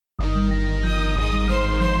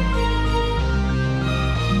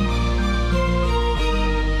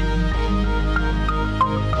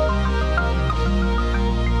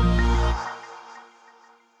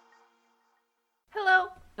Hello,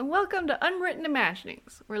 and welcome to Unwritten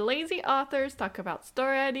Imaginings, where lazy authors talk about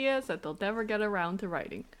story ideas that they'll never get around to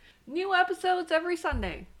writing. New episodes every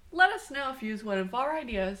Sunday. Let us know if you use one of our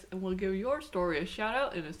ideas, and we'll give your story a shout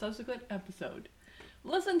out in a subsequent episode.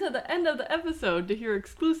 Listen to the end of the episode to hear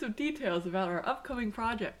exclusive details about our upcoming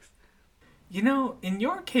projects. You know, in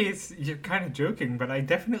your case, you're kind of joking, but I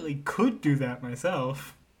definitely could do that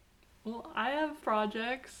myself. Well, I have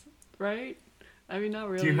projects, right? I mean, not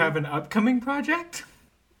really. Do you have an upcoming project?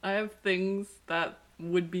 I have things that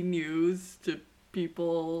would be news to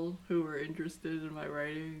people who are interested in my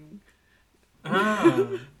writing. Ah,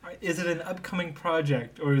 is it an upcoming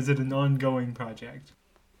project or is it an ongoing project?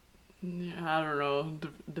 Yeah, I don't know.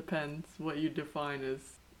 Depends what you define as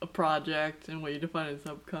a project and what you define as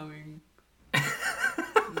upcoming.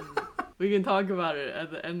 We can talk about it at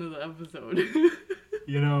the end of the episode.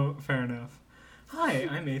 You know, fair enough. Hi,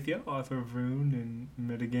 I'm Atheo, author of Rune and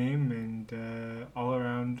Metagame, and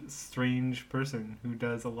all-around strange person who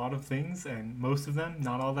does a lot of things, and most of them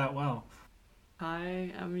not all that well.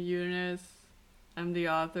 Hi, I'm Eunice. I'm the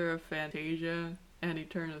author of Fantasia and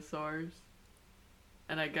Eternosaurs.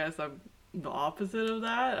 And I guess I'm the opposite of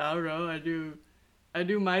that. I don't know. I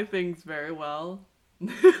do my things very well.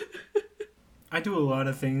 I do a lot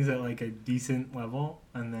of things at like a decent level,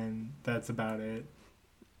 and then that's about it.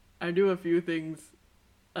 I do a few things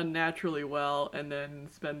unnaturally well, and then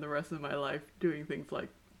spend the rest of my life doing things like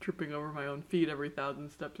tripping over my own feet every 1,000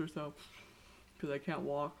 steps or so, because I can't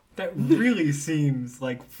walk. That really seems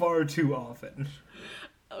like far too often.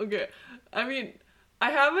 Okay, I mean,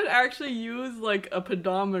 I haven't actually used like a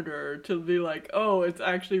pedometer to be like, oh, it's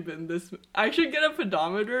actually been this. I should get a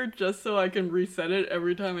pedometer just so I can reset it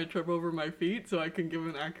every time I trip over my feet, so I can give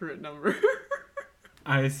an accurate number.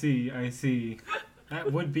 I see.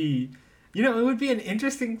 That would be, it would be an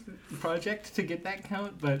interesting project to get that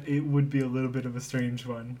count, but it would be a little bit of a strange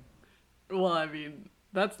one. Well, I mean,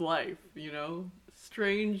 that's life,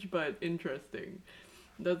 Strange but interesting.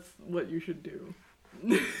 That's what you should do.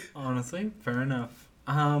 Honestly, fair enough.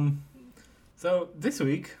 So this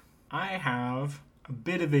week, I have a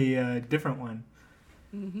bit of a different one.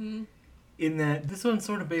 Mm-hmm. In that this one's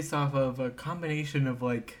sort of based off of a combination of,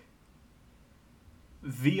 like,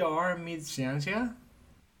 VR meets Xianxia.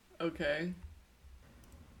 Okay.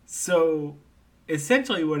 So,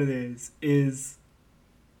 essentially what it is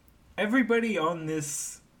everybody on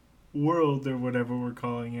this world, or whatever we're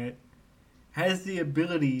calling it, has the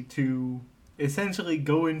ability to essentially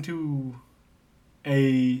go into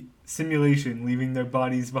a simulation, leaving their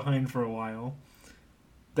bodies behind for a while.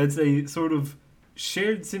 That's a sort of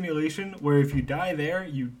shared simulation where if you die there,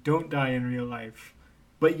 you don't die in real life.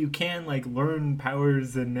 But you can, like, learn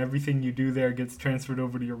powers, and everything you do there gets transferred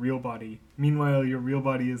over to your real body. Meanwhile, your real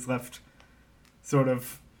body is left sort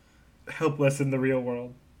of helpless in the real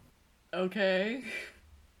world. Okay.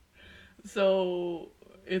 So,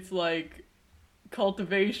 it's like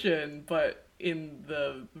cultivation, but in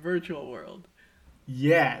the virtual world.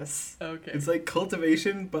 Yes. Okay. It's like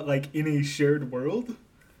cultivation, but, like, in a shared world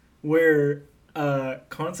where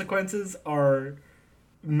consequences are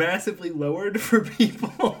massively lowered for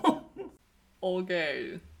people.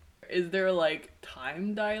 Okay. Is there, like,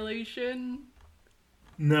 time dilation?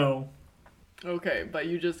 No. Okay, but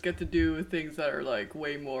you just get to do things that are, like,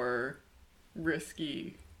 way more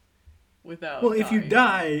risky without Well, if you dying.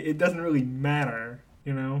 die, it doesn't really matter,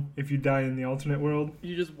 if you die in the alternate world.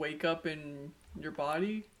 You just wake up in your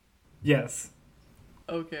body? Yes.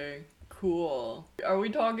 Okay, cool. Are we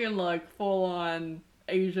talking, like, full-on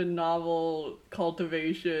Asian novel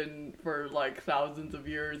cultivation for, like, thousands of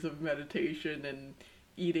years of meditation and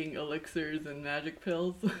eating elixirs and magic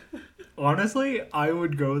pills? Honestly, I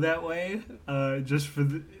would go that way, just for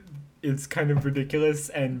it's kind of ridiculous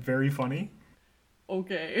and very funny.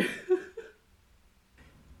 Okay.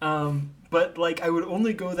 But, like, I would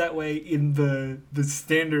only go that way in the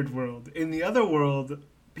standard world. In the other world,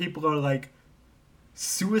 people are, like,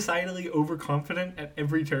 suicidally overconfident at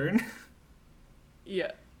every turn.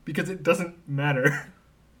 Yeah. Because it doesn't matter.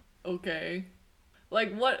 Okay.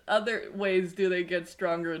 Like, what other ways do they get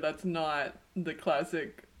stronger that's not the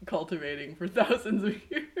classic cultivating for thousands of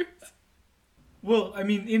years? Well, I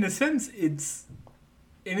mean, in a sense,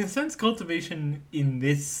 cultivation in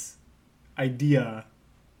this idea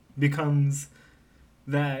becomes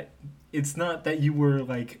that it's not that you were,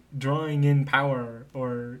 like, drawing in power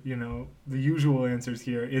or, the usual answers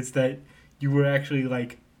here. It's that you were actually,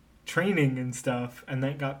 like, training and stuff, and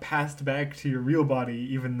that got passed back to your real body,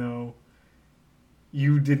 even though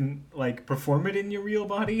you didn't like perform it in your real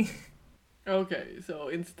body. Okay, so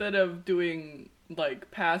instead of doing like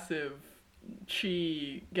passive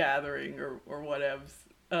chi gathering or whatevs,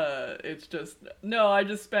 it's just no. I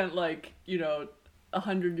just spent like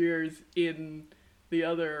 100 years in the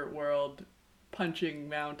other world, punching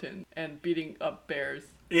mountains and beating up bears.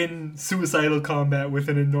 In suicidal combat with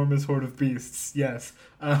an enormous horde of beasts, yes.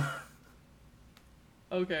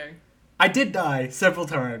 Okay. I did die several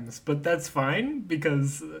times, but that's fine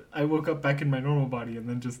because I woke up back in my normal body and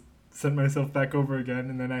then just sent myself back over again,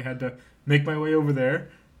 and then I had to make my way over there.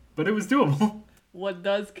 But it was doable. What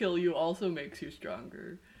does kill you also makes you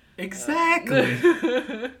stronger. Exactly.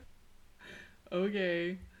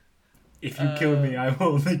 Okay. If you kill me, I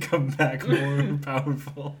will only come back more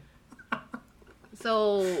powerful.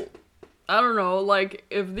 So, I don't know, like,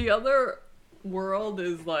 if the other world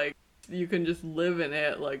is, like, you can just live in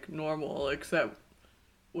it like normal, except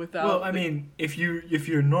without... Well, I mean, if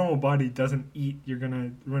your normal body doesn't eat, you're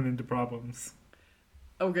gonna run into problems.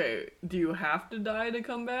 Okay, do you have to die to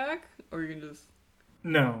come back? Or you can just...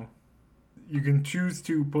 No. You can choose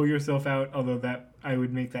to pull yourself out, although that I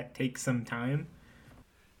would make that take some time.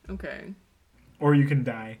 Okay. Or you can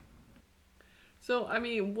die. So, I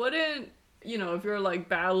mean, wouldn't, if you're, like,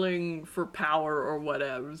 battling for power or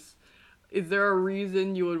whatevs, is there a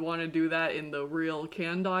reason you would want to do that in the real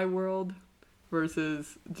can-die world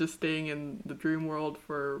versus just staying in the dream world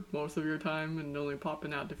for most of your time and only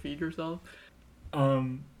popping out to feed yourself?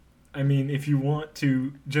 I mean, if you want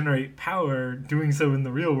to generate power, doing so in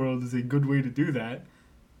the real world is a good way to do that.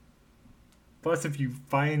 Plus, if you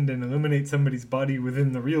find and eliminate somebody's body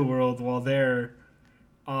within the real world while they're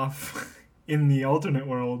off in the alternate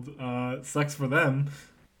world, sucks for them.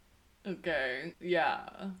 Okay, yeah.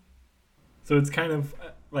 So it's kind of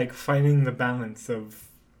like finding the balance of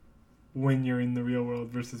when you're in the real world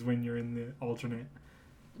versus when you're in the alternate.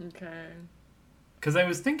 Okay. Because I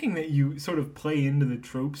was thinking that you sort of play into the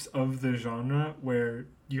tropes of the genre where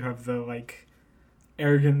you have the, like,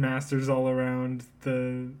 arrogant masters all around,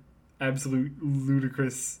 the absolute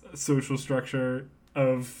ludicrous social structure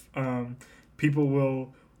of people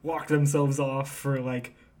will lock themselves off for,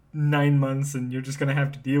 like, 9 months and you're just going to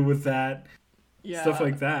have to deal with that. Yeah. Stuff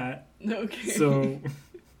like that. Okay. So...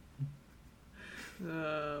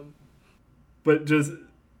 But just...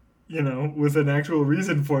 with an actual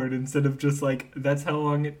reason for it instead of just like, that's how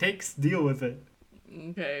long it takes, deal with it.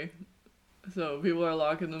 Okay. So people are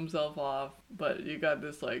locking themselves off, but you got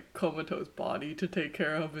this like comatose body to take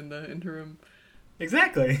care of in the interim.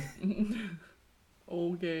 Exactly.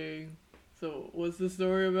 Okay. So what's the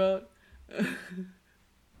story about?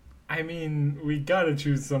 I mean, we gotta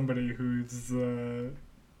choose somebody who's,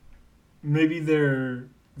 maybe their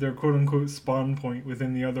quote-unquote spawn point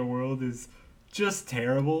within the other world is just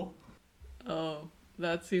terrible. Oh,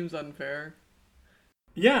 that seems unfair.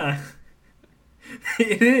 Yeah.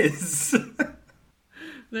 It is.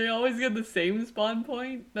 They always get the same spawn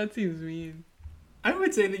point? That seems mean. I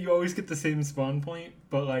would say that you always get the same spawn point,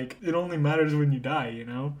 but, like, it only matters when you die,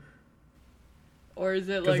 Or is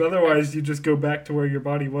it like... Because otherwise you just go back to where your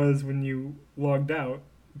body was when you logged out,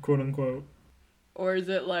 quote-unquote. Or is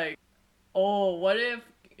it like, oh, what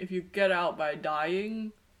if you get out by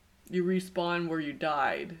dying, you respawn where you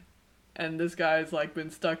died, and this guy's like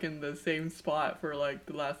been stuck in the same spot for like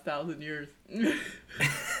the last 1,000 years?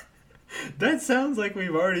 That sounds like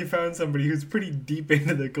we've already found somebody who's pretty deep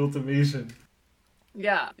into the cultivation.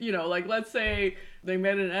 Yeah, like let's say they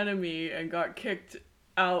met an enemy and got kicked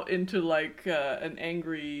out into like an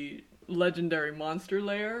angry legendary monster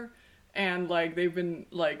lair, and like they've been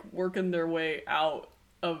like working their way out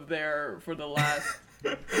of there for the last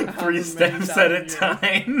 3 steps at a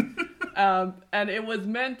time. And it was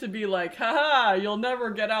meant to be like, haha, you'll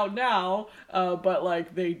never get out now, but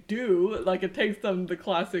like they do, like it takes them the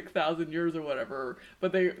classic 1,000 years or whatever,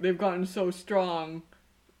 but they've gotten so strong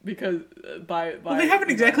because well, they haven't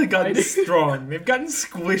exactly gotten strong. They've gotten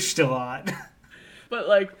squished a lot. But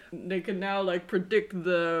like they can now like predict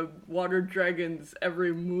the water dragon's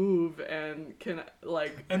every move and can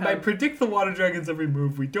like. And by predict the water dragon's every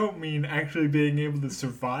move, we don't mean actually being able to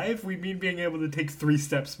survive. We mean being able to take 3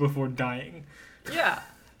 steps before dying. Yeah,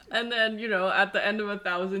 and then at the end of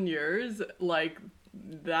 1,000 years, like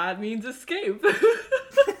that means escape.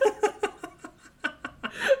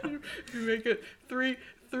 You make it three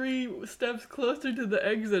steps closer to the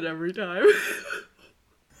exit every time.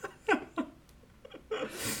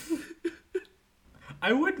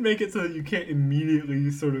 I would make it so that you can't immediately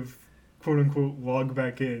sort of quote unquote log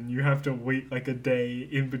back in. You have to wait like a day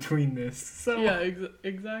in between this. So Yeah,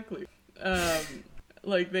 exactly.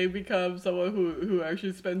 Like they become someone who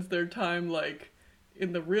actually spends their time like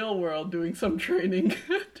in the real world doing some training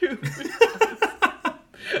to.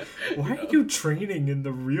 Why are you training in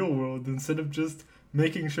the real world instead of just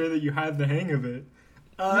making sure that you have the hang of it?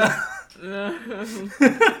 I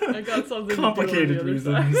got something complicated to do on the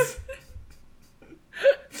other reasons. side.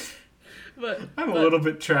 but I'm a little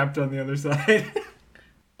bit trapped on the other side.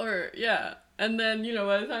 Or yeah, and then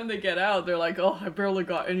by the time they get out, they're like, "Oh, I barely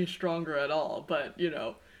got any stronger at all." But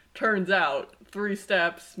turns out 3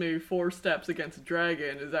 steps, maybe 4 steps against a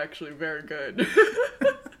dragon is actually very good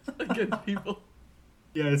against people.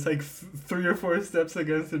 Yeah, it's like 3 or 4 steps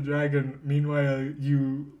against a dragon. Meanwhile,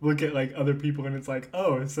 you look at like other people and it's like,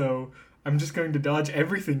 oh, so I'm just going to dodge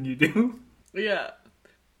everything you do. Yeah.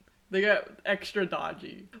 They get extra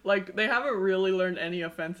dodgy. Like, they haven't really learned any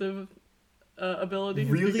offensive abilities.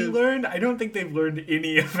 Really learned? I don't think they've learned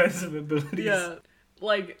any offensive abilities. Yeah.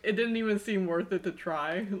 Like, it didn't even seem worth it to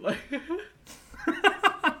try. Like,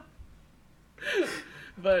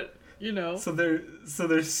 but, So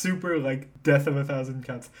they're super like death of 1,000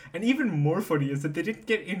 cuts. And even more funny is that they didn't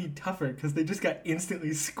get any tougher because they just got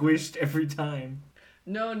instantly squished every time.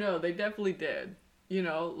 No, they definitely did.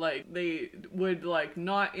 Like, they would, like,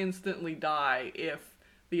 not instantly die if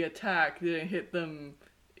the attack didn't hit them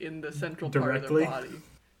in the central Directly? part of their body.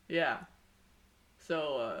 Yeah.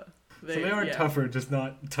 So they are tougher, just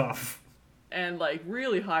not tough. And, like,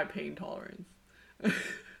 really high pain tolerance.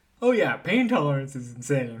 Oh yeah, pain tolerance is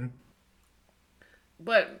insane.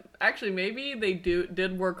 But, actually, maybe they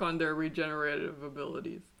did work on their regenerative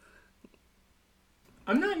abilities.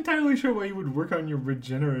 I'm not entirely sure why you would work on your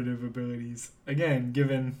regenerative abilities. Again,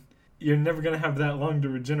 given you're never going to have that long to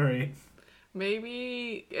regenerate.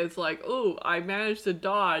 Maybe it's like, oh, I managed to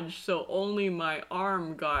dodge, so only my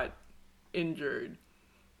arm got injured.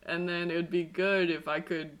 And then it would be good if I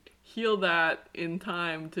could heal that in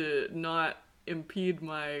time to not impede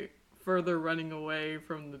my further running away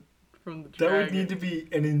from the dragon. That would need to be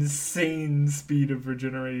an insane speed of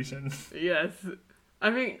regeneration. Yes. I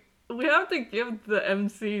mean, we have to give the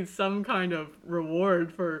MC some kind of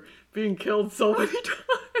reward for being killed so many times.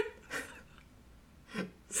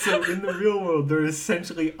 So in the real world, they're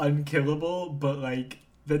essentially unkillable, but like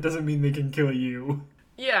that doesn't mean they can kill you.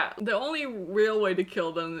 Yeah, the only real way to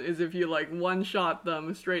kill them is if you like one-shot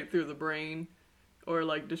them straight through the brain or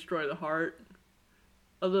like destroy the heart.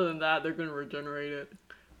 Other than that, they're gonna regenerate it.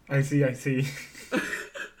 I see.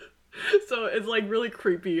 So it's like really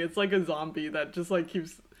creepy. It's like a zombie that just like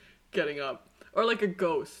keeps getting up. Or like a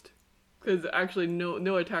ghost. Because actually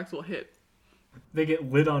no attacks will hit. They get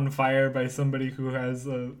lit on fire by somebody who has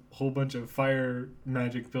a whole bunch of fire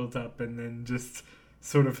magic built up and then just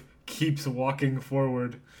sort of keeps walking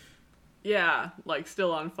forward. Yeah, like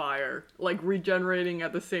still on fire. Like regenerating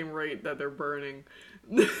at the same rate that they're burning.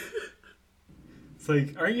 It's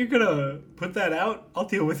like, aren't you gonna put that out? I'll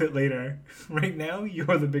deal with it later. Right now,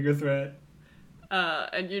 you're the bigger threat.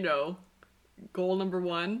 And goal number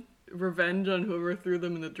 1, revenge on whoever threw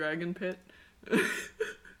them in the dragon pit.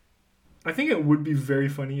 I think it would be very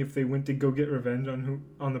funny if they went to go get revenge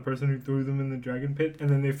on the person who threw them in the dragon pit,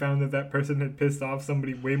 and then they found that person had pissed off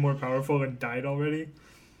somebody way more powerful and died already.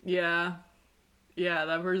 Yeah,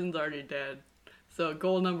 that person's already dead. So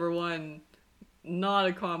goal number 1, not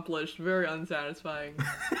accomplished, very unsatisfying.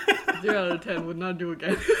 0 out of 10, would not do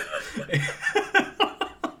again.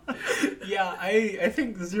 Yeah, I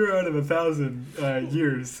think 0 out of 1,000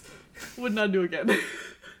 years. Would not do again.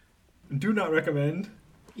 Do not recommend.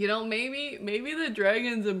 Maybe the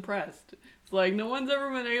dragon's impressed. It's like, no one's ever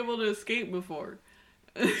been able to escape before.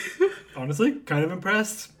 Honestly, kind of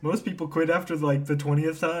impressed. Most people quit after like the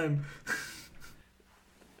 20th time.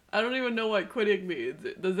 I don't even know what quitting means.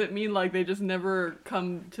 Does it mean like they just never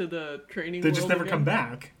come to the training world They just never again? come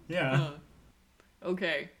back. Yeah.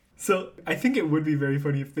 Okay. So I think it would be very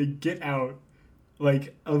funny if they get out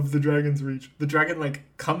like of the dragon's reach. The dragon like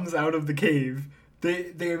comes out of the cave.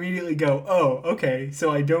 They immediately go, oh, okay,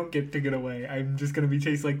 so I don't get to get away. I'm just going to be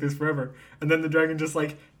chased like this forever. And then the dragon just,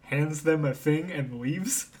 like, hands them a thing and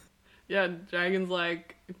leaves. Yeah, dragon's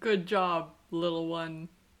like, good job, little one.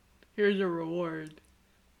 Here's your reward.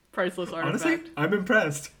 Priceless artifact. Honestly, I'm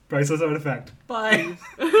impressed. Priceless artifact. Bye.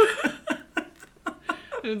 And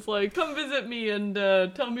it's like, come visit me and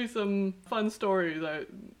tell me some fun stories,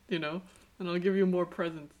 and I'll give you more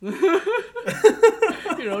presents.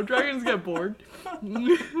 Dragons get bored.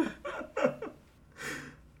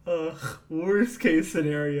 Worst case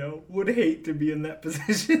scenario. Would hate to be in that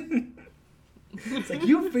position. It's like,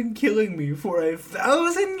 you've been killing me for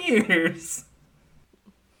 1,000 years.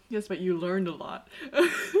 Yes, but you learned a lot.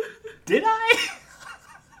 Did I?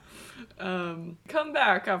 Come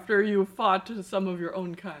back after you fought some of your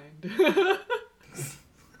own kind.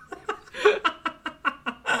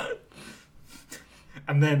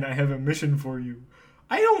 And then I have a mission for you.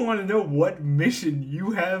 I don't want to know what mission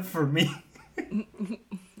you have for me.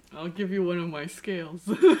 I'll give you one of my scales.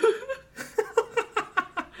 I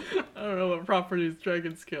don't know what properties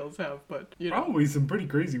dragon scales have, but you know. Probably some pretty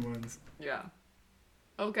crazy ones. Yeah.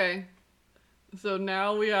 Okay. So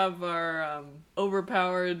now we have our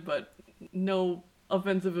overpowered but no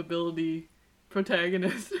offensive ability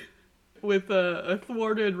protagonist with a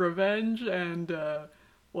thwarted revenge and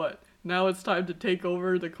what? Now it's time to take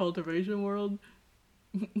over the cultivation world?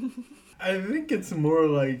 I think it's more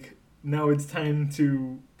like now it's time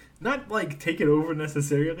to not like take it over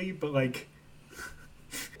necessarily, but like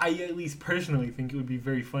I at least personally think it would be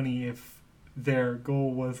very funny if their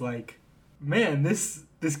goal was like, man, this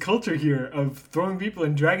culture here of throwing people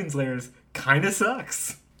in dragon's lairs kind of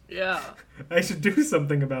sucks. Yeah. I should do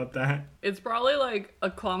something about that. It's probably like a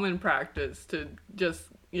common practice to just,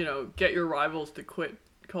 you know, get your rivals to quit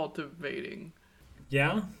cultivating.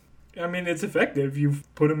 Yeah. I mean, it's effective. You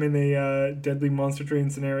put them in a deadly monster train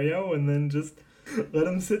scenario and then just let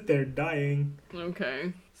them sit there dying.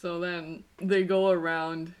 Okay. So then they go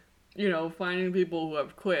around, you know, finding people who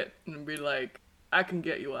have quit and be like, I can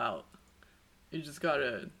get you out. You just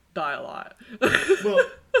gotta die a lot.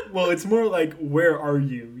 Well, it's more like, where are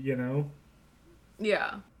you, you know?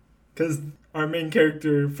 Yeah. Because our main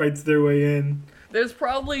character fights their way in. There's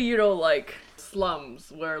probably, you know, like,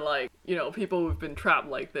 slums where, like, you know, people who've been trapped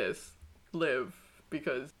like this live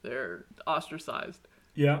because they're ostracized.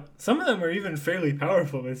 Yeah. Some of them are even fairly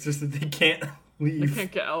powerful. It's just that they can't leave. They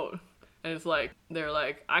can't get out. And it's like, they're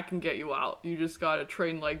like, I can get you out. You just gotta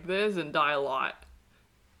train like this and die a lot.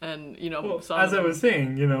 And, you know, well, as I was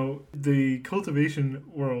saying, you know, the cultivation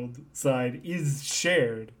world side is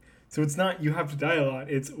shared. So it's not you have to die a lot.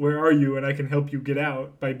 It's where are you and I can help you get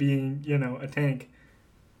out by being, you know, a tank.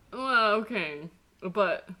 Well, okay.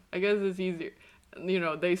 But I guess it's easier. You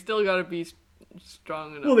know, they still gotta be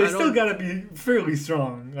strong enough. Well, they still gotta be fairly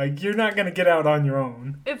strong. Like, you're not gonna get out on your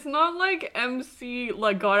own. It's not like MC,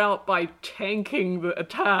 like, got out by tanking the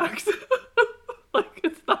attacks. Like,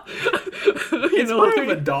 it's not... It's more of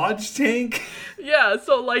a dodge tank. Yeah,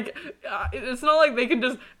 so, like, it's not like they can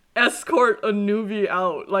just escort a newbie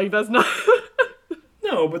out. Like, that's not...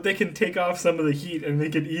 No, but they can take off some of the heat and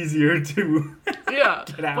make it easier to yeah,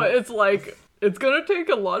 get out. But it's like, it's gonna take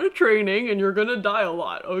a lot of training and you're gonna die a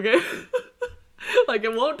lot, okay? Like,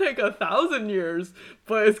 it won't take 1,000 years,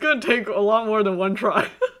 but it's gonna take a lot more than one try.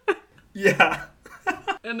 Yeah.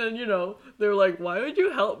 And then, you know, they're like, why would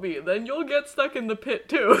you help me? Then you'll get stuck in the pit,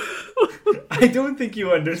 too. I don't think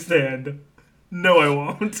you understand. No, I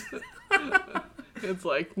won't. It's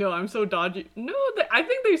like, no, I'm so dodgy. No, I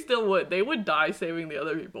think they still would. They would die saving the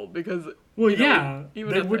other people because... Well, you know, yeah,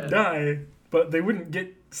 even they would die, but they wouldn't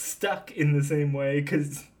get stuck in the same way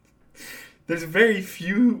because there's very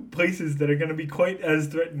few places that are going to be quite as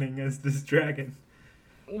threatening as this dragon.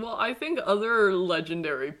 Well, I think other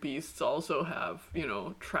legendary beasts also have, you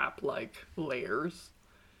know, trap-like layers.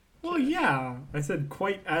 Well, yeah, I said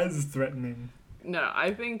quite as threatening. No,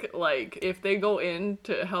 I think, like, if they go in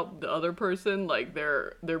to help the other person, like,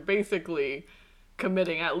 they're basically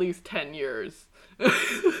committing at least 10 years.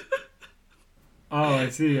 Oh, I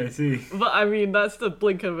see. But, I mean, that's the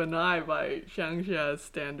blink of an eye by Xiangxia's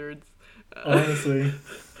standards. Honestly.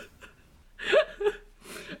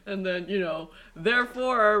 And then, you know,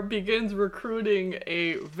 therefore begins recruiting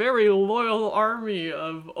a very loyal army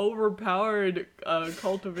of overpowered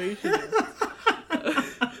cultivationists.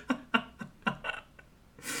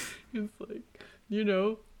 It's like, you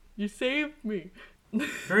know, you saved me.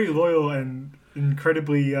 Very loyal and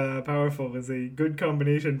incredibly powerful is a good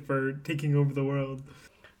combination for taking over the world.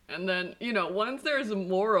 And then, you know, once there's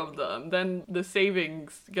more of them, then the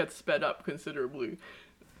savings get sped up considerably.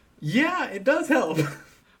 Yeah, it does help.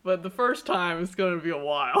 But the first time, it's going to be a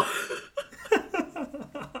while.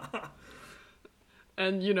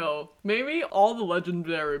 And, you know, maybe all the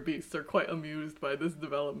legendary beasts are quite amused by this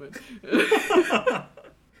development.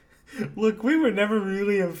 Look, we were never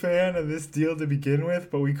really a fan of this deal to begin with,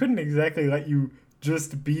 but we couldn't exactly let you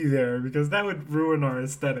just be there because that would ruin our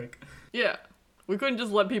aesthetic. Yeah. We couldn't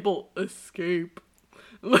just let people escape.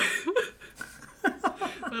 That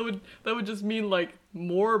would just mean, like,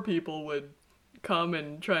 more people would come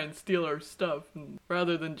and try and steal our stuff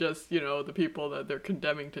rather than just, you know, the people that they're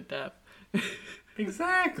condemning to death.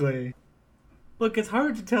 Exactly. Look, it's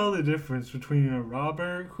hard to tell the difference between a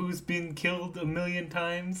robber who's been killed 1,000,000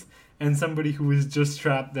 times and somebody who was just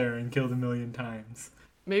trapped there and killed 1,000,000 times.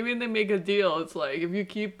 Maybe they make a deal. It's like, if you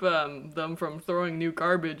keep them from throwing new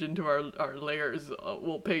garbage into our layers,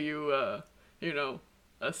 we'll pay you, a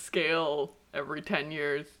scale every 10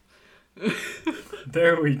 years.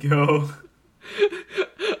 There we go.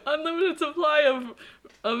 Unlimited supply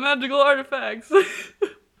of magical artifacts.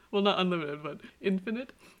 Well, not unlimited, but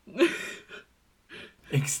infinite.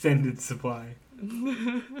 Extended supply.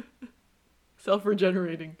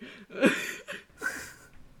 Self-regenerating.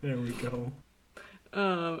 There we go.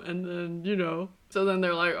 And then, so then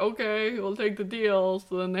they're like, okay, we'll take the deal.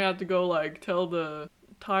 So then they have to go, like, tell the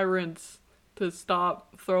tyrants to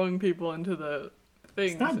stop throwing people into the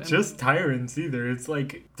things. It's not just tyrants either. It's,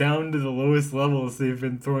 like, down to the lowest levels they've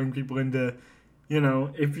been throwing people into.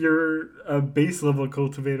 If you're a base level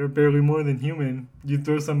cultivator, barely more than human, you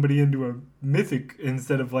throw somebody into a mythic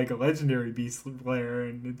instead of, like, a legendary beast layer,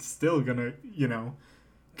 and it's still gonna,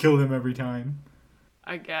 kill them every time.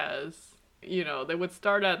 I guess. They would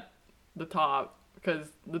start at the top because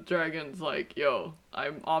the dragon's like, yo,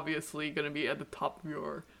 I'm obviously gonna be at the top of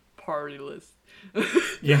your party list.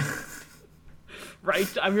 Yeah.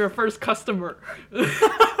 Right? I'm your first customer.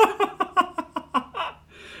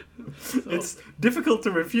 It's difficult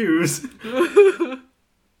to refuse. Because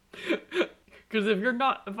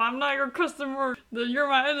if I'm not your customer, then you're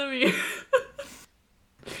my enemy.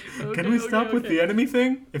 Can we stop with the enemy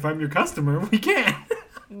thing? If I'm your customer, we can.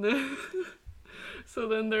 So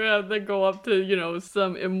then they go up to,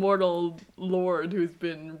 some immortal lord who's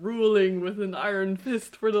been ruling with an iron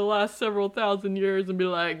fist for the last several thousand years and be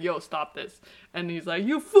like, yo, stop this. And he's like,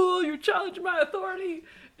 you fool, you challenge my authority.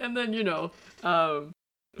 And then, you fool,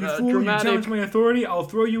 you challenge my authority, I'll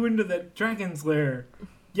throw you into the dragon's lair.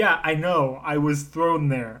 Yeah, I know. I was thrown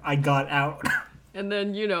there. I got out. And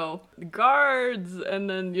then, guards, and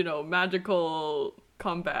then, magical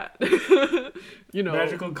combat.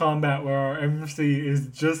 Magical combat where our MC is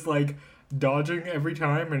just, like, dodging every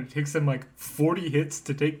time, and it takes them, like, 40 hits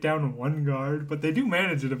to take down one guard, but they do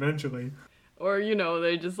manage it eventually. Or,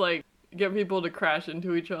 they just, like, get people to crash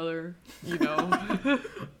into each other,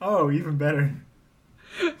 Oh, even better.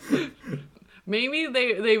 Maybe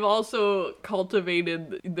they've also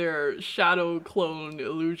cultivated their shadow clone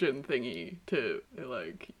illusion thingy to,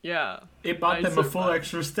 like, yeah. It bought them a full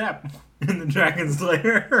extra step in the dragon's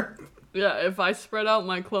lair. Yeah, if I spread out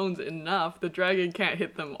my clones enough, the dragon can't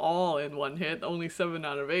hit them all in one hit, only 7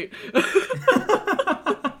 out of 8.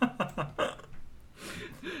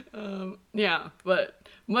 Yeah, but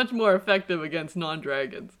much more effective against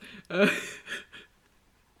non-dragons.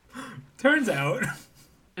 Turns out.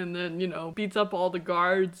 And then, beats up all the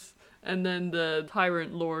guards, and then the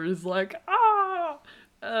tyrant lord is like, ah!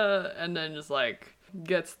 And then just, like,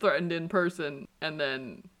 gets threatened in person, and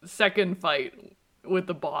then second fight with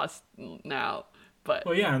the boss now. But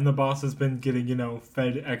well, yeah, and the boss has been getting,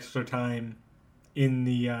 fed extra time in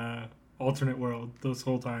the alternate world this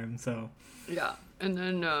whole time, so... Yeah, and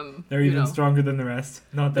then, they're even stronger than the rest.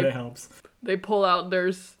 Not that it helps. They pull out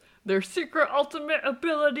their secret ultimate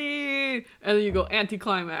ability, and then you go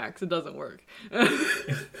anticlimax. It doesn't work.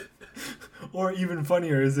 Or even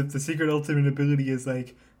funnier is if the secret ultimate ability is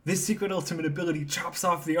like, this secret ultimate ability chops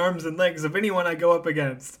off the arms and legs of anyone I go up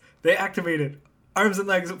against. They activate it. Arms and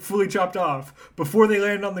legs fully chopped off. Before they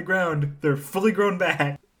land on the ground, they're fully grown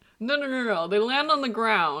back. No. They land on the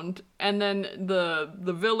ground, and then the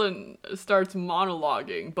villain starts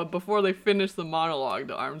monologuing, but before they finish the monologue,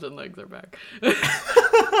 the arms and legs are back.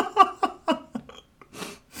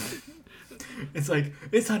 It's like,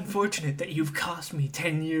 it's unfortunate that you've cost me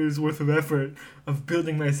 10 years worth of effort of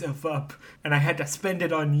building myself up, and I had to spend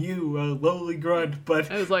it on you, a lowly grunt, but...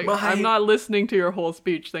 And it's like, I'm not listening to your whole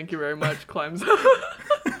speech, thank you very much, climbs up.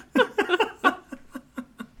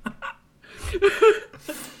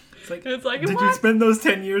 It's like, did you spend those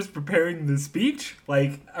 10 years preparing the speech?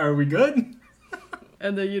 Like, are we good?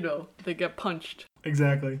 And then, they get punched.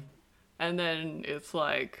 Exactly. And then it's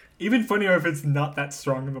like... Even funnier if it's not that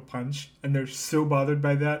strong of a punch, and they're so bothered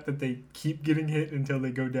by that they keep getting hit until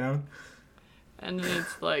they go down. And then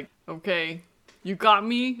it's like, okay, you got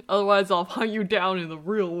me, otherwise I'll hunt you down in the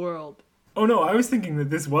real world. Oh no, I was thinking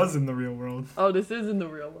that this was in the real world. Oh, this is in the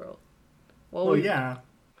real world. Well, yeah.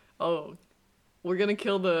 Oh, we're gonna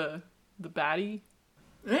kill the baddie?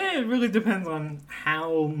 It really depends on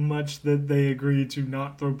how much that they agree to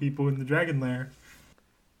not throw people in the dragon lair.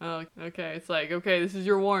 Oh, okay. It's like, okay, this is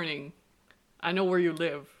your warning. I know where you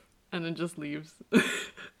live. And then just leaves.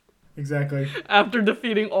 Exactly. After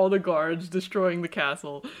defeating all the guards, destroying the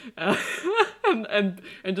castle. And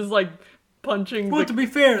just, like, punching Well, to be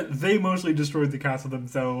fair, they mostly destroyed the castle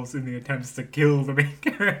themselves in the attempts to kill the main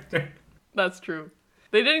character. That's true.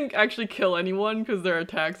 They didn't actually kill anyone because their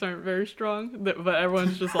attacks aren't very strong, but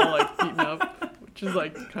everyone's just all like beaten up, which is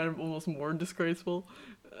like kind of almost more disgraceful.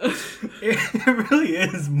 It really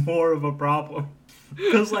is more of a problem.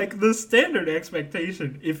 Because, like, the standard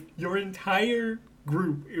expectation, if your entire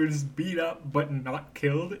group is beat up but not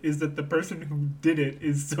killed, is that the person who did it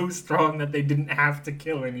is so strong that they didn't have to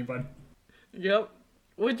kill anybody. Yep.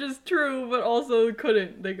 Which is true, but also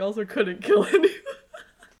couldn't. They also couldn't kill anyone.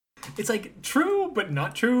 It's like true but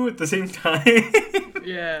not true at the same time.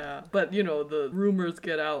 Yeah, but you know, the rumors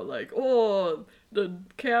get out like, oh, the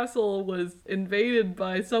castle was invaded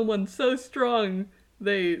by someone so strong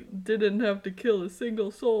they didn't have to kill a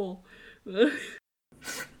single soul.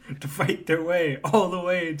 To fight their way all the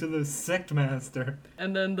way to the sect master.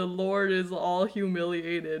 And then the Lord is all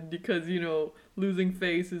humiliated because, you know, losing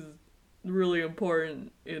face is really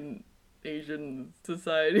important in Asian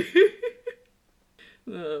society.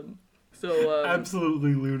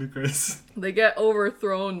 Absolutely ludicrous. They get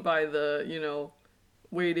overthrown by the, you know,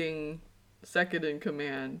 waiting second in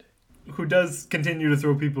command. Who does continue to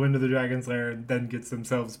throw people into the dragon's lair and then gets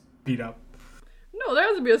themselves beat up. No, there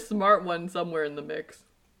has to be a smart one somewhere in the mix.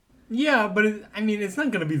 Yeah, but it's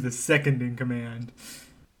not going to be the second in command.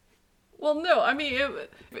 Well, no, I mean,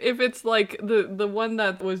 if it's like the one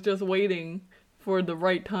that was just waiting for the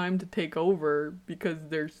right time to take over because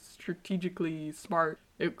they're strategically smart,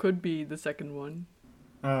 it could be the second one.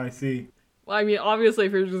 Oh, I see. Well, I mean, obviously,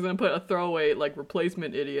 if you're just going to put a throwaway, like,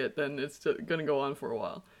 replacement idiot, then it's going to go on for a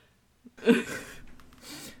while.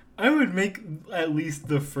 I would make at least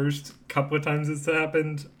the first couple of times this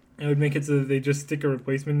happened, I would make it so that they just stick a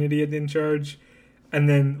replacement idiot in charge and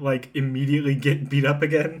then, like, immediately get beat up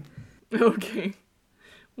again. Okay.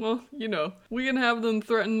 Well, you know, we can have them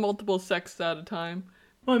threaten multiple sects at a time.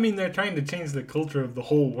 Well, I mean, they're trying to change the culture of the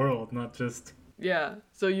whole world, not just... Yeah,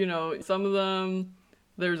 so, you know, some of them,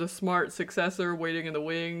 there's a smart successor waiting in the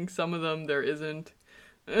wing. Some of them, there isn't.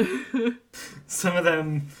 Some of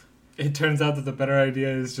them, it turns out that the better idea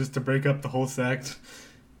is just to break up the whole sect.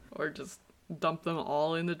 Or just dump them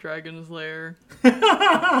all in the dragon's lair.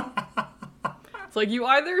 It's like, you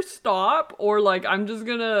either stop, or, like, I'm just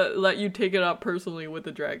gonna let you take it up personally with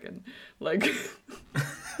the dragon. Like...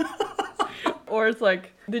 Or it's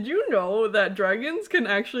like, did you know that dragons can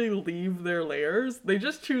actually leave their lairs? They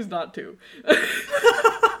just choose not to.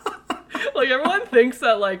 Like, everyone thinks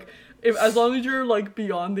that, like, as long as you're, like,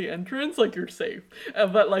 beyond the entrance, like, you're safe.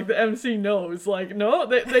 But, like, the MC knows, like, no,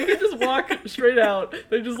 they can just walk straight out.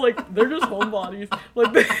 They're just, like, they're just homebodies.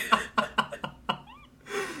 Like, they...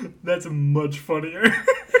 That's much funnier.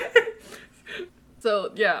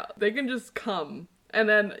 So, yeah, they can just come. And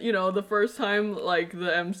then, you know, the first time, like,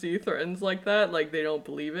 the MC threatens like that, like, they don't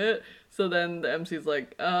believe it. So then the MC's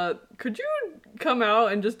like, could you come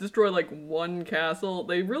out and just destroy, like, one castle?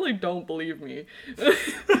 They really don't believe me.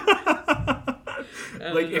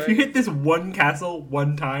 Like, if you hit this one castle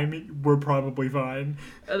one time, we're probably fine.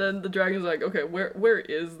 And then the dragon's like, okay, where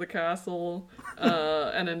is the castle?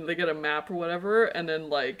 And then they get a map or whatever, and then,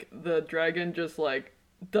 like, the dragon just, like,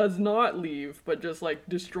 does not leave, but just, like,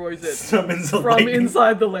 destroys it from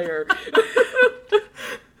inside the lair.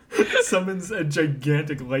 Summons a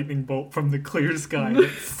gigantic lightning bolt from the clear sky that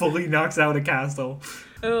fully knocks out a castle.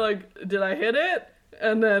 And they're like, did I hit it?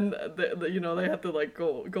 And then, you know, they have to, like,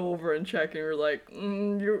 go over and check, and we're like,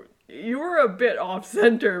 you were a bit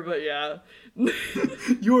off-center, but yeah.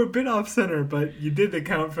 You were a bit off-center, but you did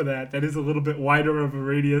account for that. That is a little bit wider of a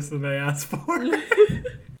radius than I asked for.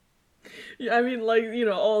 Yeah, I mean, like, you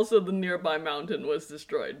know, also the nearby mountain was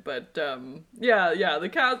destroyed, but, yeah,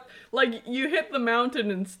 the like, you hit the mountain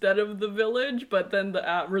instead of the village, but then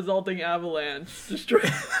the resulting avalanche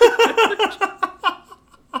destroyed.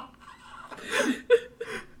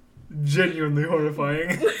 Genuinely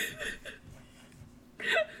horrifying.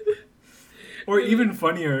 Or even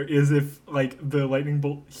funnier is if, like, the lightning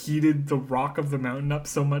bolt heated the rock of the mountain up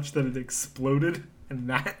so much that it exploded, and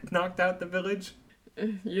that knocked out the village.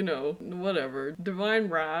 You know, whatever. Divine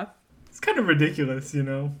wrath. It's kind of ridiculous, you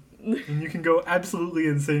know? And you can go absolutely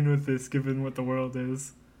insane with this, given what the world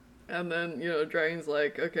is. And then, you know, Dragon's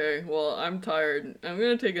like, okay, well, I'm tired. I'm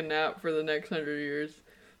gonna take a nap for the next 100 years.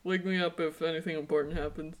 Wake me up if anything important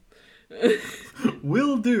happens.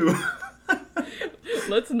 Will do.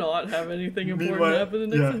 Let's not have anything important happen in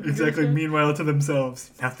the next 100 years. Exactly. Meanwhile, to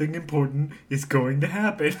themselves, nothing important is going to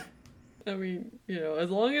happen. I mean, you know,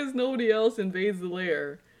 as long as nobody else invades the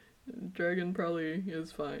lair, Dragon probably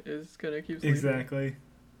is fine. Is gonna keep sleeping. Exactly.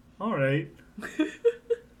 All right.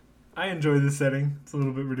 I enjoy this setting. It's a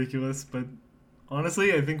little bit ridiculous, but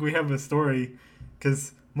honestly, I think we have a story,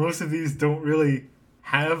 because most of these don't really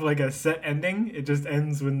have like a set ending. It just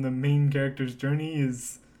ends when the main character's journey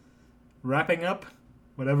is wrapping up,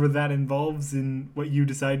 whatever that involves in what you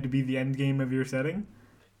decide to be the end game of your setting.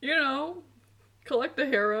 You know, collect a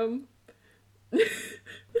harem.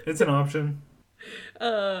 It's an option.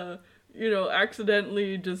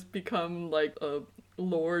 Accidentally just become like a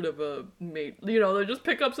lord of a mate. They just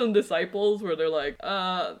pick up some disciples where they're like,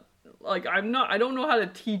 I don't know how to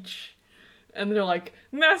teach. And they're like,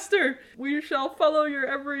 Master, we shall follow your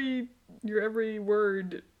every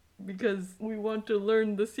word because we want to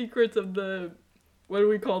learn the secrets of the, what do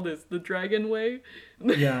we call this? The dragon way?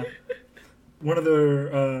 Yeah. One of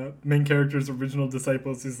the main character's original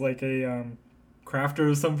disciples is like a crafter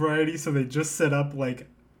of some variety, so they just set up like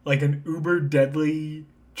an uber deadly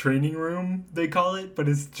training room, they call it, but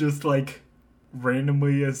it's just like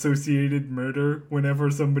randomly associated murder whenever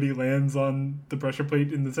somebody lands on the pressure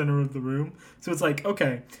plate in the center of the room. So it's like,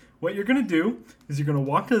 okay, what you're going to do is you're going to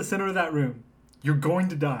walk to the center of that room. You're going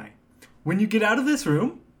to die. When you get out of this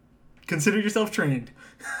room, consider yourself trained.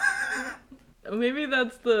 Maybe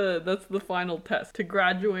that's the final test to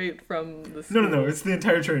graduate from the school. No, it's the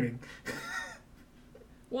entire training.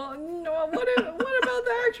 Well, no, what about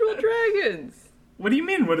the actual dragons? What do you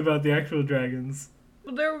mean, what about the actual dragons?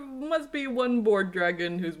 There must be one bored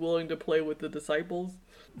dragon who's willing to play with the disciples.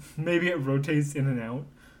 Maybe it rotates in and out.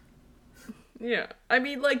 Yeah. I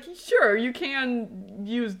mean, like, sure, you can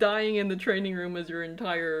use dying in the training room as your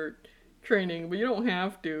entire training, but you don't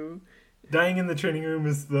have to. Dying in the training room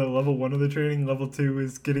is the level 1 of the training. Level 2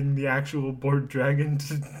 is getting the actual bored dragon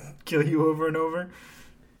to kill you over and over.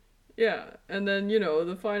 Yeah, and then,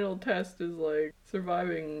 the final test is, like,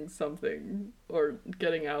 surviving something or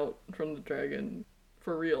getting out from the dragon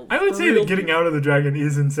for real. I would say that getting out of the dragon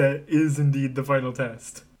is indeed the final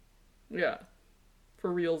test. Yeah, for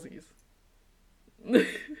realsies.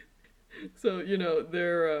 So,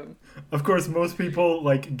 they're... Of course, most people,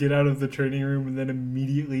 like, get out of the training room and then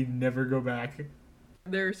immediately never go back.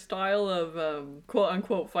 Their style of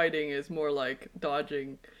quote-unquote fighting is more like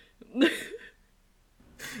dodging.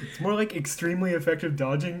 It's more like extremely effective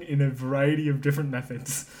dodging in a variety of different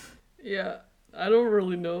methods. Yeah, I don't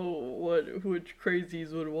really know which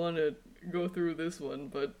crazies would want to go through this one,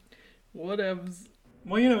 but whatevs.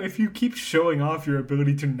 Well, if you keep showing off your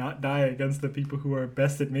ability to not die against the people who are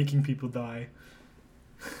best at making people die,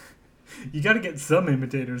 you gotta get some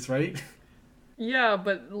imitators, right? Yeah,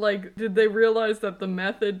 but, like, did they realize that the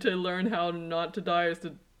method to learn how not to die is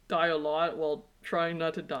to die a lot while trying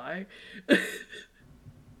not to die?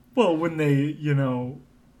 Well, when they,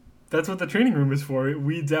 that's what the training room is for. It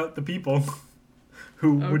weeds out the people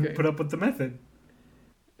who wouldn't put up with the method.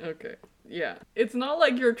 Okay, yeah. It's not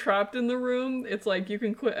like you're trapped in the room. It's like you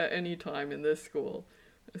can quit at any time in this school.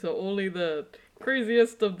 So only the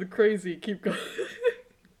craziest of the crazy keep going.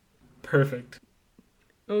 Perfect.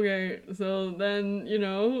 Okay, so then,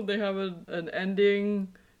 they have an ending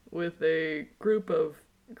with a group of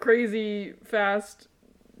crazy, fast,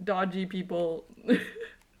 dodgy people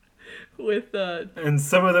with and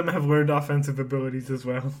some of them have learned offensive abilities as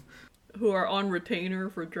well, who are on retainer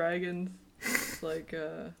for dragons. It's like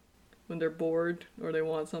when they're bored or they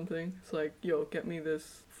want something, it's like, yo, get me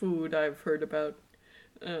this food I've heard about.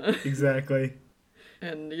 Exactly.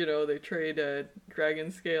 And they trade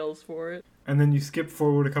dragon scales for it. And then you skip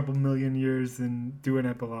forward a couple million years and do an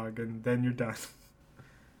epilogue, and then you're done.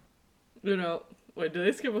 Wait, do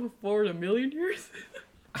they skip forward a million years?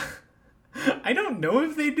 I don't know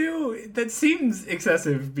if they do. That seems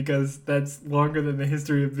excessive because that's longer than the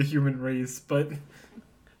history of the human race, but...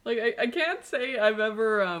 Like, I can't say I've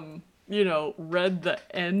ever, read the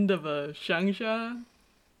end of a Xiangxia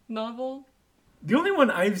novel. The only one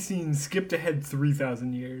I've seen skipped ahead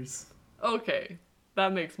 3,000 years. Okay,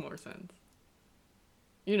 that makes more sense.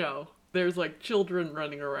 There's, like, children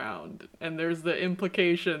running around, and there's the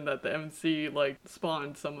implication that the MC, like,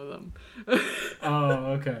 spawned some of them.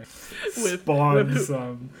 Oh, okay. Spawned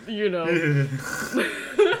some.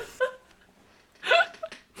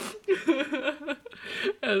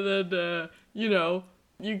 And then,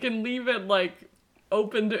 you can leave it, like,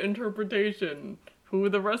 open to interpretation who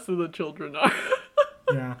the rest of the children are.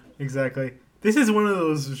 Yeah, exactly. This is one of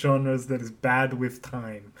those genres that is bad with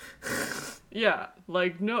time. Yeah,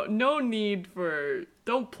 like, no need for...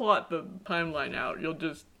 Don't plot the timeline out. You'll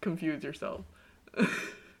just confuse yourself.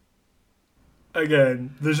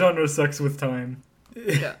 Again, the genre sucks with time.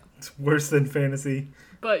 Yeah. It's worse than fantasy.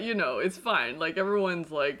 But, it's fine. Like,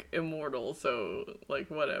 everyone's, like, immortal, so, like,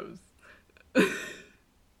 whatevs.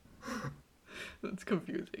 That's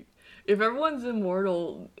confusing. If everyone's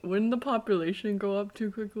immortal, wouldn't the population go up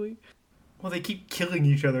too quickly? Well, they keep killing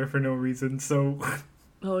each other for no reason, so...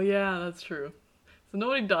 Oh yeah, that's true. So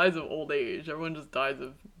nobody dies of old age. Everyone just dies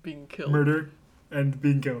of being killed. Murder and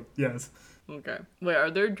being killed, yes. Okay. Wait, are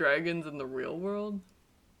there dragons in the real world?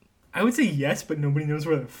 I would say yes, but nobody knows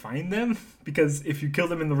where to find them, because if you kill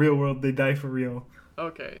them in the real world, they die for real.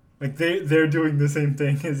 Okay. Like, they're doing the same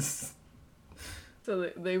thing as...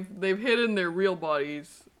 So they've hidden their real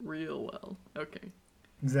bodies real well. Okay.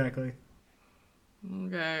 Exactly.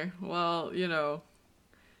 Okay. Well,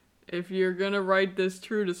 if you're gonna write this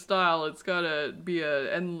true to style, it's gotta be an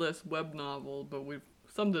endless web novel, but we've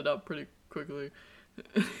summed it up pretty quickly.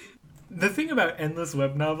 The thing about endless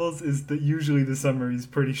web novels is that usually the summary is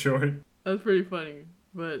pretty short. That's pretty funny,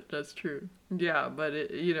 but that's true. Yeah, but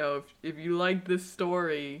if you like this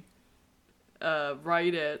story,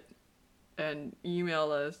 write it and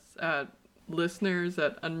email us at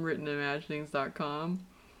listeners@unwrittenimaginings.com.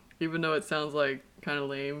 Even though it sounds like kind of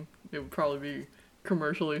lame, it would probably be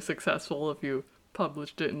commercially successful if you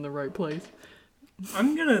published it in the right place.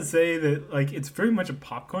 I'm gonna say that, like, it's very much a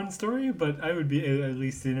popcorn story, but I would be at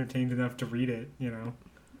least entertained enough to read it, Yeah.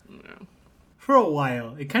 For a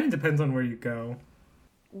while. It kind of depends on where you go.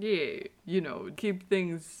 Yeah, keep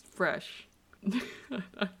things fresh.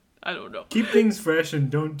 I don't know. Keep things fresh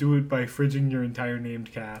and don't do it by fridging your entire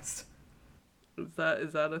named cast. Is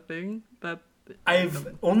that a thing?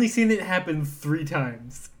 I've only seen it happen 3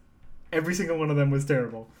 times. Every single one of them was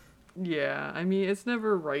terrible. Yeah, I mean, it's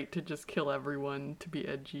never right to just kill everyone to be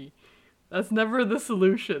edgy. That's never the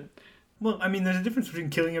solution. Well, I mean, there's a difference between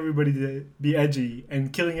killing everybody to be edgy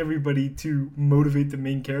and killing everybody to motivate the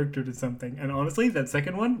main character to something. And honestly, that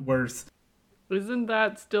second one, worse. Isn't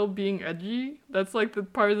that still being edgy? That's like the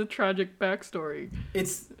part of the tragic backstory.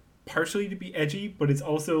 It's partially to be edgy, but it's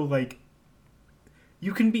also like...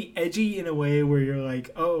 You can be edgy in a way where you're like,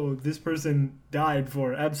 oh, this person died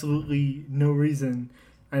for absolutely no reason,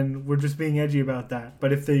 and we're just being edgy about that.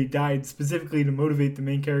 But if they died specifically to motivate the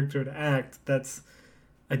main character to act, that's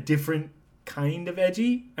a different kind of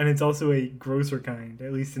edgy, and it's also a grosser kind,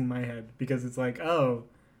 at least in my head, because it's like, oh,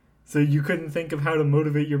 so you couldn't think of how to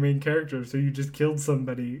motivate your main character, so you just killed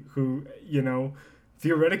somebody who,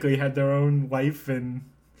 theoretically had their own life and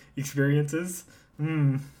experiences.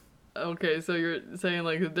 Okay, so you're saying,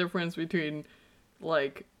 like, the difference between,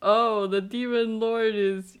 like, oh, the demon lord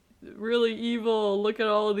is really evil, look at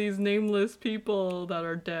all of these nameless people that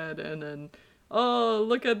are dead, and then, oh,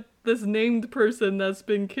 look at this named person that's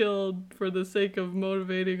been killed for the sake of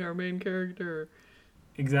motivating our main character.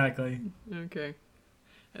 Exactly. Okay.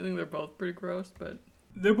 I think they're both pretty gross, but...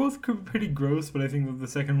 They're both pretty gross, but I think that the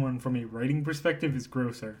second one, from a writing perspective, is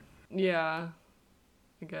grosser. Yeah,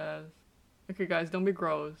 I guess. Okay, guys, don't be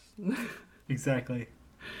gross. Exactly.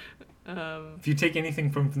 If you take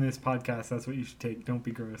anything from this podcast, that's what you should take. Don't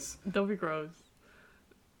be gross. Don't be gross.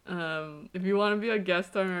 If you want to be a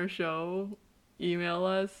guest on our show, email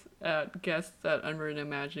us at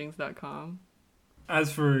guests@unwrittenimaginings.com.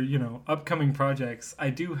 As for, upcoming projects, I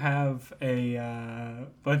do have a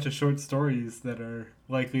bunch of short stories that are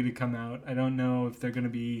likely to come out. I don't know if they're going to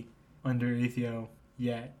be under Aethio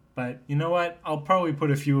yet. But you know what? I'll probably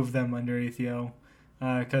put a few of them under Aethio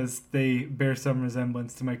because they bear some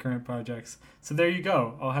resemblance to my current projects. So there you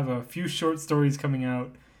go. I'll have a few short stories coming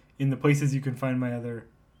out in the places you can find my other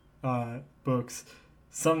books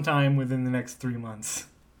sometime within the next 3 months.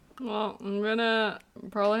 Well, I'm gonna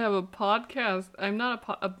probably have a podcast. I'm not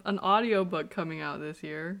an audiobook coming out this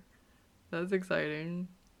year. That's exciting.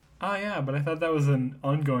 Oh yeah, but I thought that was an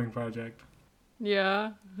ongoing project.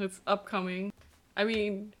 Yeah, it's upcoming. I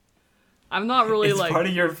mean... I'm not really it's part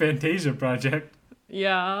of your Fantasia project.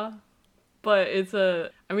 Yeah, but it's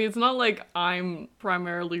not like I'm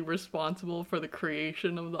primarily responsible for the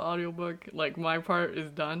creation of the audiobook. Like, my part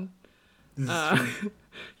is done. This is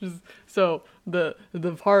true. So the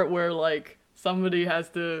part where, like, somebody has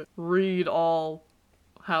to read all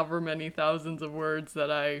however many thousands of words that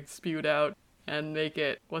I spewed out and make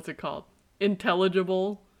it,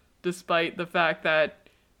 intelligible, despite the fact that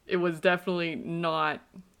it was definitely not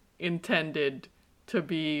intended to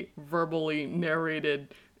be verbally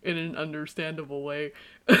narrated in an understandable way.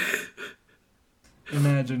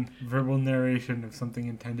 Imagine verbal narration of something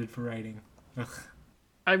intended for writing. Ugh.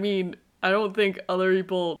 I mean, I don't think other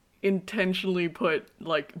people intentionally put,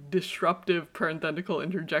 like, disruptive parenthetical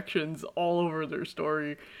interjections all over their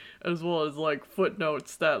story, as well as, like,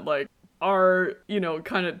 footnotes that, like, are,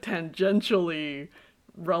 kind of tangentially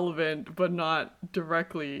relevant, but not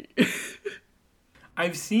directly.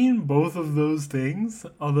 I've seen both of those things,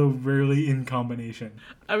 although rarely in combination.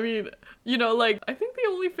 I mean, you know, like I think the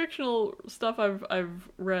only fictional stuff I've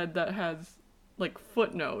read that has like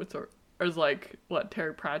footnotes or is like what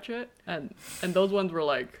Terry Pratchett and those ones were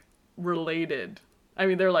like related. I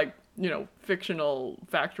mean, they're like, you know, fictional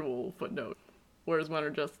factual footnotes, whereas mine are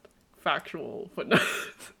just factual footnotes.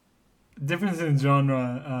 Difference in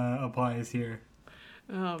genre applies here.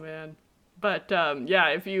 Oh man. But yeah,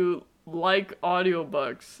 if you like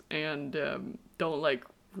audiobooks and don't like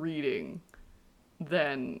reading,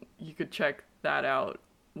 then you could check that out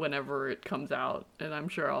whenever it comes out, and I'm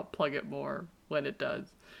sure I'll plug it more when it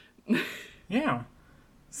does. Yeah.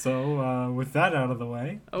 So, with that out of the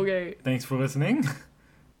way, Okay, thanks for listening.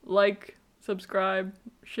 like, subscribe,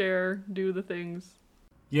 share, do the things.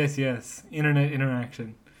 Yes, internet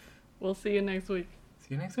interaction. We'll see you next week.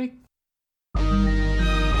 See you next week.